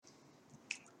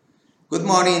Good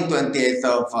morning, 28th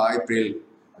of April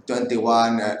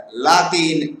 21,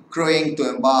 Latin crewing to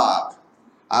embark.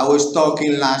 I was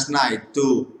talking last night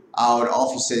to our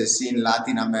offices in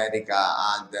Latin America,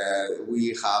 and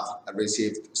we have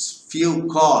received few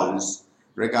calls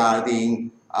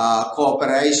regarding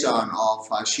cooperation of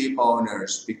ship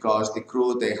owners, because the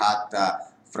crew they had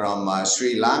from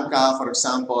Sri Lanka, for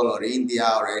example, or India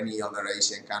or any other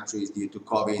Asian countries due to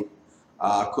COVID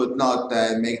could not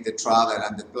make the travel,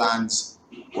 and the plans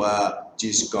were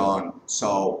just gone.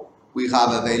 So we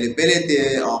have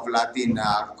availability of Latin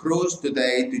crews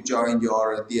today to join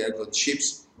your dear good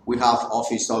ships. We have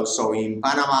office also in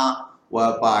Panama,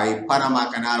 whereby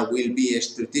Panama Canal will be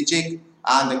strategic,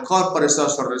 and the corporate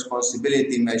social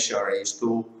responsibility measure is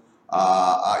to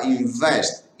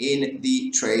invest in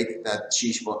the trade that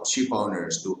ship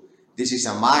owners do. This is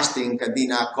a must in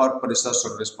Cadena corporate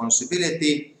social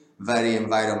responsibility, very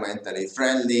environmentally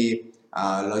friendly,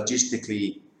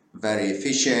 logistically very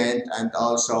efficient, and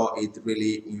also it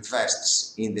really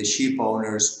invests in the ship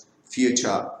owners'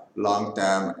 future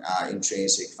long-term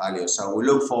intrinsic value. So we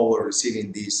look forward to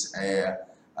receiving these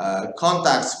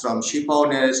contacts from ship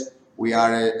owners. We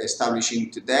are establishing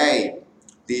today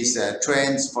these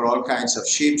trends for all kinds of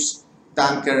ships,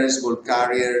 tankers, bulk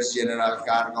carriers, general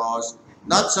cargos,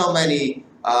 not so many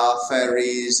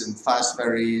ferries and fast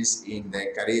ferries in the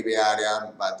Caribbean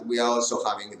area, but we are also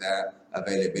having the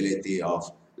availability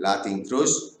of Latin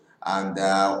crews, and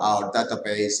our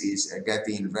database is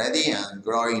getting ready and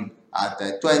growing at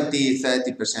a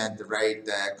 20-30% rate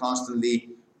constantly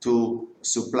to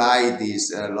supply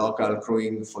this local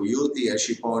crewing for you, the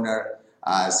ship owner,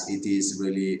 as it is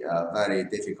really very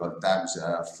difficult times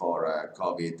for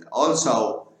COVID.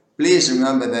 Also, please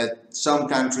remember that some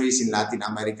countries in Latin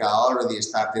America already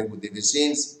started with the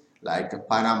vaccines, like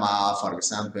Panama, for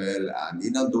example, and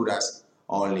in Honduras,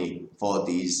 only for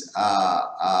these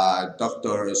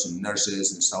doctors and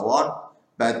nurses and so on.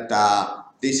 But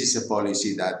this is a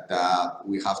policy that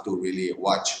we have to really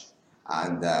watch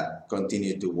and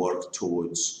continue to work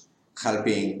towards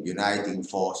helping, uniting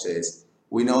forces.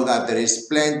 We know that there is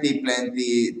plenty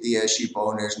dear ship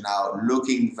owners now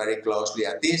looking very closely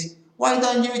at this. Why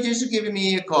don't you just give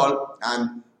me a call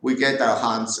and we get our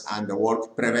hands and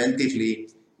work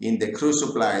preventively in the cruise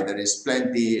supply? There is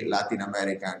plenty Latin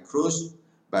American cruise,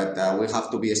 but we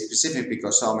have to be specific,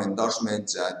 because some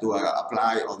endorsements do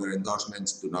apply, other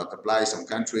endorsements do not apply, some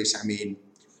countries,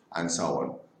 and so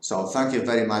on. So thank you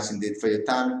very much indeed for your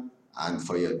time and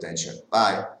for your attention.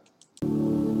 Bye.